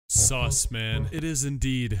Sus, man. It is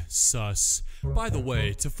indeed sus. By the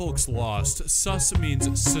way, to folks lost, sus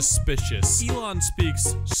means suspicious. Elon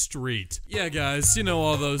speaks street. Yeah, guys, you know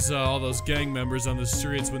all those gang members on the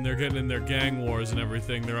streets when they're getting in their gang wars and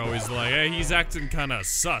everything. They're always like, hey, he's acting kind of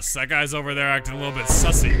sus. That guy's over there acting a little bit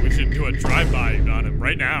sussy. We should do a drive-by on him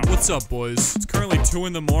right now. What's up, boys? It's currently 2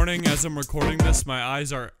 in the morning as I'm recording this. My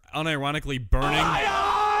eyes are unironically burning.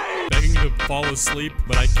 Begging to fall asleep,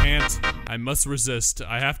 but I can't. I must resist.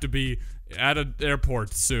 I have to be at an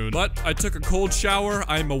airport soon. But I took a cold shower,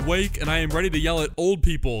 I am awake, and I am ready to yell at old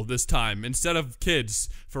people this time, instead of kids,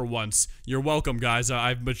 for once. You're welcome, guys.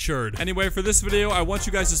 I've matured. Anyway, for this video, I want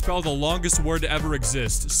you guys to spell the longest word to ever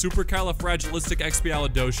exist.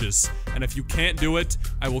 Supercalifragilisticexpialidocious. And if you can't do it,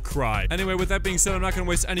 I will cry. Anyway, with that being said, I'm not gonna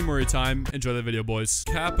waste any more of your time. Enjoy the video, boys.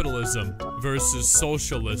 Capitalism versus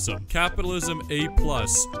socialism. Capitalism, A+.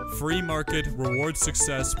 Free market, rewards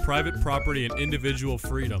success, private property, and individual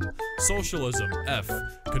freedom. Socialism, F.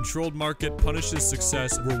 Controlled market, punishes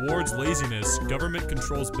success, rewards laziness, government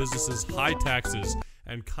controls businesses, high taxes.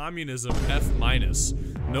 And communism, F-.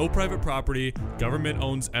 No private property, government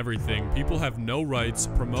owns everything, people have no rights,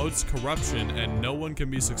 promotes corruption, and no one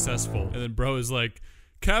can be successful. And then bro is like,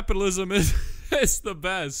 capitalism is the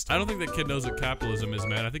best. I don't think that kid knows what capitalism is,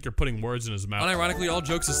 man. I think you're putting words in his mouth. Unironically, all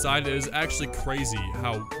jokes aside, it is actually crazy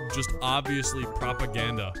how just obviously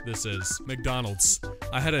propaganda this is. McDonald's.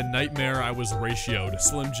 I had a nightmare I was ratioed.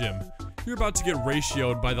 Slim Jim. You're about to get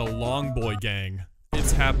ratioed by the Long Boy gang.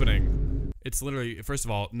 It's happening. It's literally, first of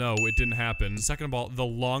all, no, it didn't happen. Second of all, the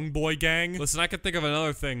Long Boy gang. Listen, I could think of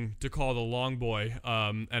another thing to call the Long Boy,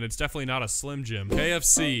 and it's definitely not a Slim Jim.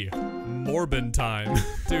 KFC. Morbin time.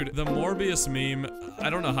 Dude, the Morbius meme, I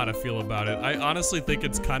don't know how to feel about it. I honestly think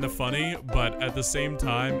it's kind of funny, but at the same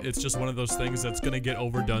time, it's just one of those things that's gonna get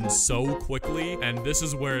overdone so quickly, and this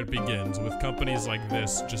is where it begins, with companies like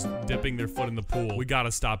this just dipping their foot in the pool. We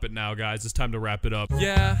gotta stop it now, guys. It's time to wrap it up.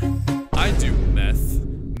 Yeah, I do meth.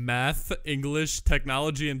 Math, English,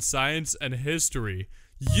 technology and science, and history.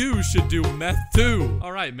 You should do meth too.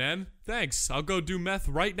 All right, man. Thanks. I'll go do meth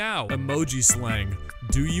right now. Emoji slang.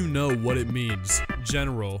 Do you know what it means?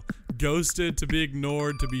 General. Ghosted, to be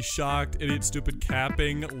ignored, to be shocked, idiot, stupid,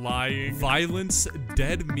 capping, lying, violence,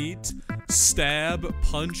 dead meat, stab,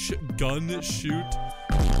 punch, gun, shoot,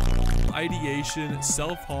 ideation,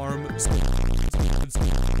 self-harm,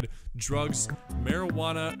 drugs,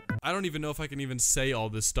 marijuana. I don't even know if I can even say all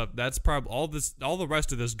this stuff. That's probably all the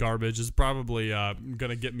rest of this garbage is probably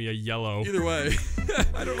gonna get me a yellow. Either way,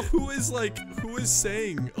 I don't know who is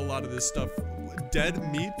saying a lot of this stuff.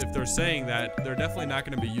 Dead meat? If they're saying that, they're definitely not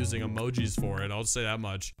gonna be using emojis for it. I'll say that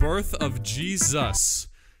much. Birth of Jesus.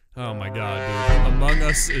 Oh my god, dude. Among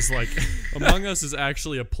Us is like, Among Us is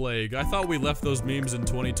actually a plague. I thought we left those memes in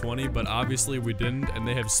 2020, but obviously we didn't, and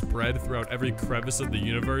they have spread throughout every crevice of the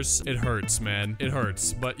universe. It hurts, man. It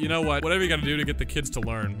hurts. But you know what? Whatever you gotta do to get the kids to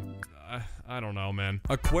learn. I don't know, man.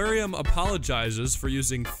 Aquarium apologizes for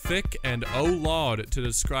using thick and oh lord to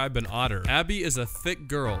describe an otter. Abby is a thick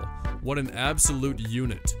girl. What an absolute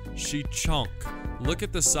unit. She chunk. Look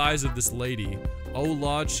at the size of this lady. Oh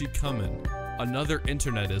lord, she comin'. Another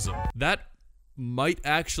internetism. That might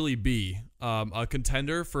actually be a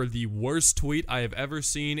contender for the worst tweet I have ever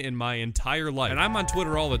seen in my entire life. And I'm on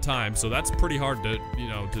Twitter all the time, so that's pretty hard to, you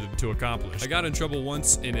know, to accomplish. I got in trouble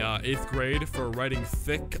once in 8th grade for writing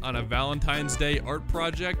thick on a Valentine's Day art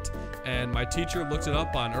project, and my teacher looked it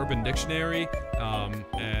up on Urban Dictionary,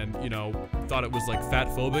 and, you know, thought it was like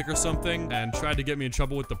fatphobic or something, and tried to get me in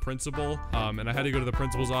trouble with the principal, and I had to go to the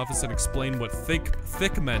principal's office and explain what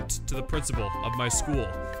thick meant to the principal of my school.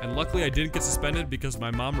 And luckily I didn't get suspended because my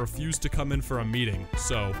mom refused to come in for a meeting.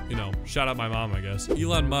 So, you know, shout out my mom, I guess.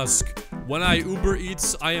 Elon Musk. When I Uber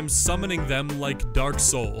Eats, I am summoning them like Dark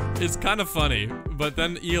Soul. It's kind of funny, but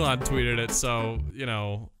then Elon tweeted it, so, you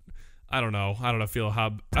know, I don't know how to feel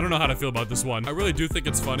about this one. I really do think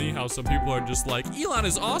it's funny how some people are just like, Elon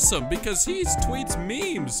is awesome because he tweets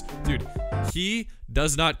memes. Dude, he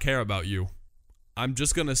does not care about you. I'm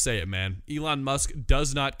just gonna say it, man. Elon Musk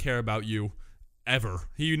does not care about you. Ever.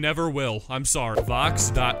 He never will. I'm sorry.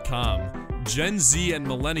 Vox.com. Gen Z and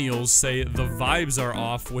millennials say the vibes are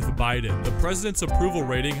off with Biden. The president's approval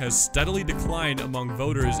rating has steadily declined among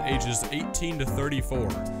voters ages 18 to 34.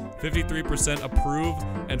 53% approve,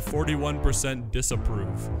 and 41%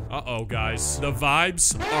 disapprove. Uh-oh, guys. The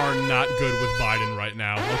vibes are not good with Biden right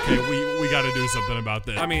now. Okay, we gotta do something about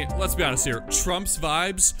this. I mean, let's be honest here. Trump's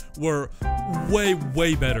vibes were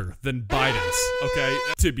way better than Biden's, okay?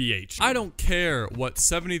 TBH. I don't care what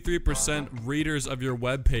 73% readers of your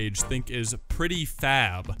webpage think is pretty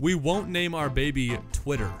fab. We won't name our baby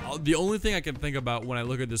Twitter. The only thing I can think about when I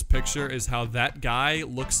look at this picture is how that guy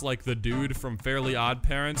looks like the dude from Fairly Odd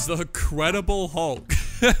Parents. The Credible Hulk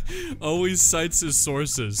always cites his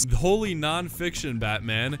sources. Holy nonfiction,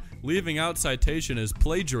 Batman. Leaving out citation is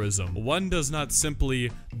plagiarism. One does not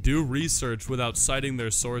simply do research without citing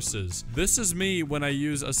their sources. This is me when I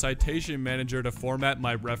use a citation manager to format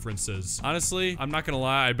my references. Honestly, I'm not gonna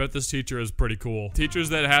lie, I bet this teacher is pretty cool. Teachers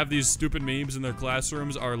that have these stupid memes in their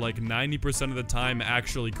classrooms are like 90% of the time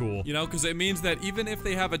actually cool. You know, because it means that even if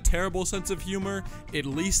they have a terrible sense of humor, at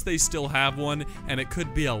least they still have one, and it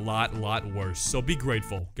could be a lot worse. So be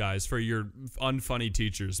grateful, guys, for your unfunny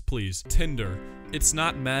teachers, please. Tinder. It's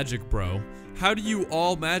not magic, bro. How do you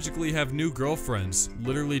all magically have new girlfriends?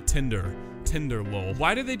 Literally Tinder. Tinder, lol.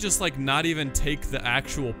 Why did they just like not even take the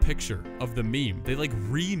actual picture of the meme? They like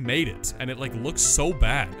remade it and it like looks so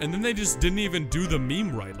bad. And then they just didn't even do the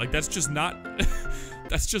meme right. Like that's just not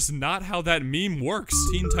that's just not how that meme works.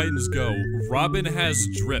 Teen Titans Go. Robin has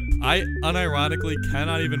drip. I unironically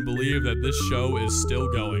cannot even believe that this show is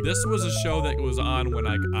still going. This was a show that was on when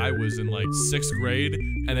I was in like 6th grade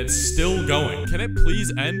and it's still going. Can it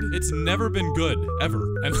please end? It's never been good, ever.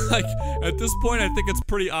 And like, at this point, I think it's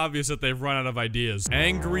pretty obvious that they've run out of ideas.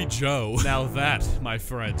 Angry Joe. Now that, my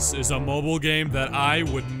friends, is a mobile game that I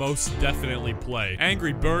would most definitely play.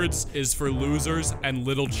 Angry Birds is for losers and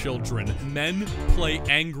little children. Men play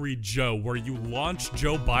Angry Joe, where you launch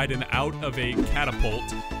Joe Biden out of a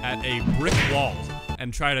catapult at a brick wall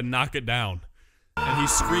and try to knock it down. And he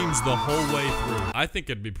screams the whole way through. I think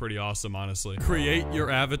it'd be pretty awesome, honestly. Create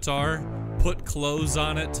your avatar, put clothes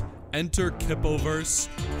on it, enter Kippoverse,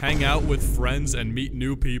 hang out with friends, and meet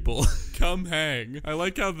new people. Come hang. I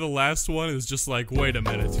like how the last one is just like, wait a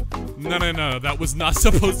minute. No, that was not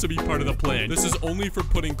supposed to be part of the plan. This is only for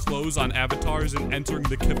putting clothes on avatars and entering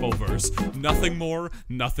the Kippoverse. Nothing more,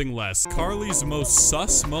 nothing less. Carly's most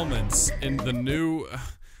sus moments in the new...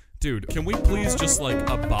 Dude, can we please just like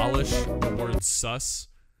abolish the word sus?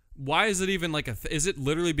 Why is it even like is it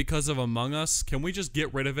literally because of Among Us? Can we just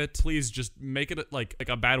get rid of it? Please just make it like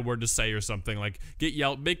a bad word to say or something. Like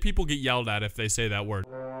make people get yelled at if they say that word.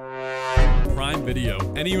 Prime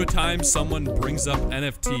Video. Anytime someone brings up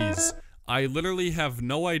NFTs, I literally have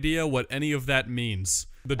no idea what any of that means.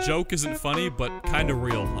 The joke isn't funny, but kind of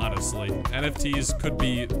real, honestly. NFTs could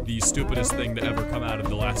be the stupidest thing to ever come out of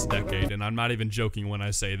the last decade, and I'm not even joking when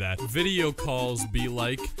I say that. Video calls be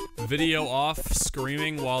like video off,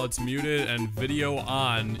 screaming while it's muted, and video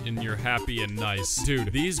on and you're happy and nice.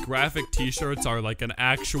 Dude, these graphic t-shirts are like an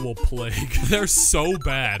actual plague. They're so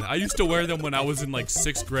bad. I used to wear them when I was in like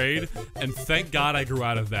 6th grade, and thank God I grew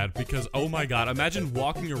out of that, because oh my God, imagine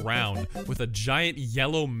walking around with a giant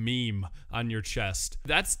yellow meme on your chest.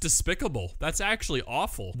 That's despicable. That's actually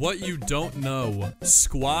awful. What you don't know.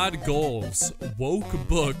 Squad goals. Woke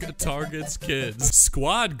book targets kids.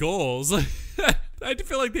 Squad goals? I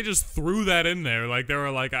feel like they just threw that in there. Like they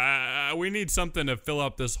were like, we need something to fill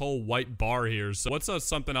up this whole white bar here. So what's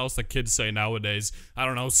something else the kids say nowadays? I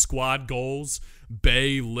don't know. Squad goals.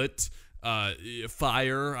 Bay lit.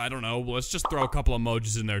 Fire. I don't know. Let's just throw a couple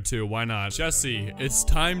emojis in there too. Why not? Jesse, it's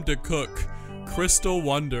time to cook. Crystal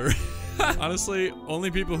Wonder. Honestly,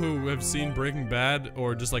 only people who have seen Breaking Bad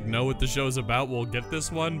or just like know what the show's about will get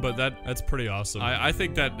this one, but that's pretty awesome. I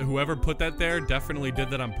think that whoever put that there definitely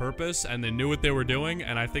did that on purpose and they knew what they were doing,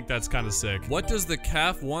 and I think that's kind of sick. What does the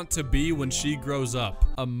calf want to be when she grows up?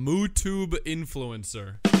 A MooTube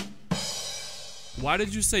influencer. Why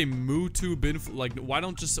did you say MooTube like why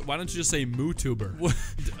don't you just say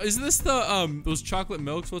MooTuber? Is this the those chocolate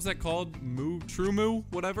milks? What's that called? True Moo?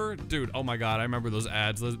 Whatever? Dude, oh my God, I remember those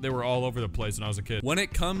ads. They were all over the place when I was a kid. When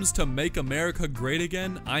it comes to Make America Great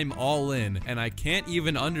Again, I'm all in, and I can't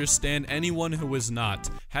even understand anyone who is not.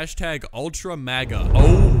 Hashtag Ultra MAGA.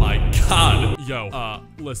 Oh my God. Yo,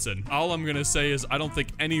 listen. All I'm gonna say is I don't think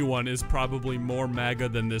anyone is probably more MAGA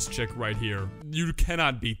than this chick right here. You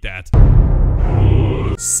cannot beat that.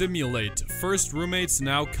 Simulate. First roommates,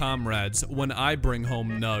 now comrades. When I bring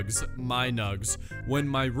home nugs, my nugs. When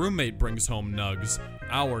my roommate brings home nugs,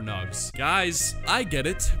 our nugs. Guys, I get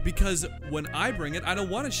it, because when I bring it, I don't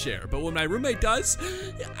want to share. But when my roommate does,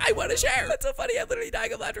 I want to share. That's so funny. I'm literally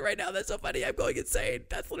dying of laughter right now. That's so funny. I'm going insane.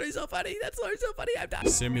 That's literally so funny. That's literally so funny. I'm dying.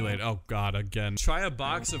 Simulate. Oh, God, again. Try a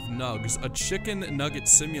box of nugs. A chicken nugget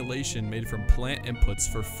simulation made from plant inputs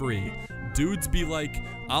for free. Dudes be like,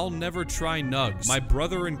 I'll never try nugs. My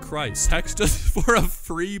brother in Christ. Text us for a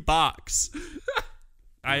free box.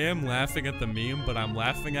 I am laughing at the meme, but I'm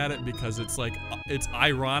laughing at it because it's like, it's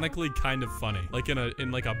ironically kind of funny. Like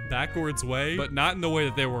in like a backwards way, but not in the way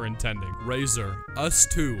that they were intending. Razor. Us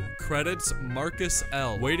too. Credits Marcus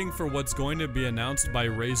L. Waiting for what's going to be announced by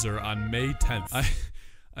Razor on May 10th.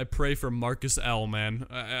 I pray for Marcus L, man.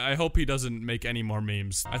 I hope he doesn't make any more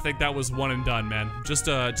memes. I think that was one and done, man. Just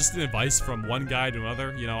an advice from one guy to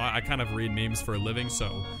another. You know, I kind of read memes for a living,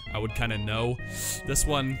 so I would kind of know. This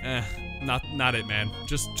one, not it, man.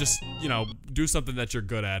 Just, you know, do something that you're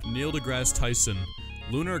good at. Neil deGrasse Tyson.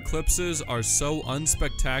 Lunar eclipses are so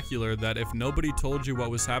unspectacular that if nobody told you what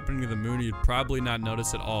was happening to the moon, you'd probably not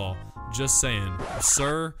notice at all. Just saying.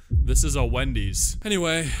 Sir, this is a Wendy's.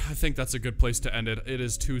 Anyway, I think that's a good place to end it. It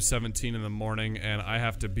is 2:17 in the morning, and I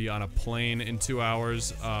have to be on a plane in 2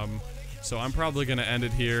 hours. So I'm probably gonna end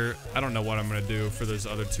it here. I don't know what I'm gonna do for those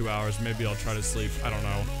other 2 hours. Maybe I'll try to sleep. I don't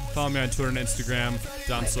know. Follow me on Twitter and Instagram,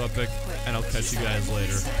 DomSoEpic, and I'll catch you guys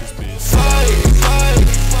later. Peace.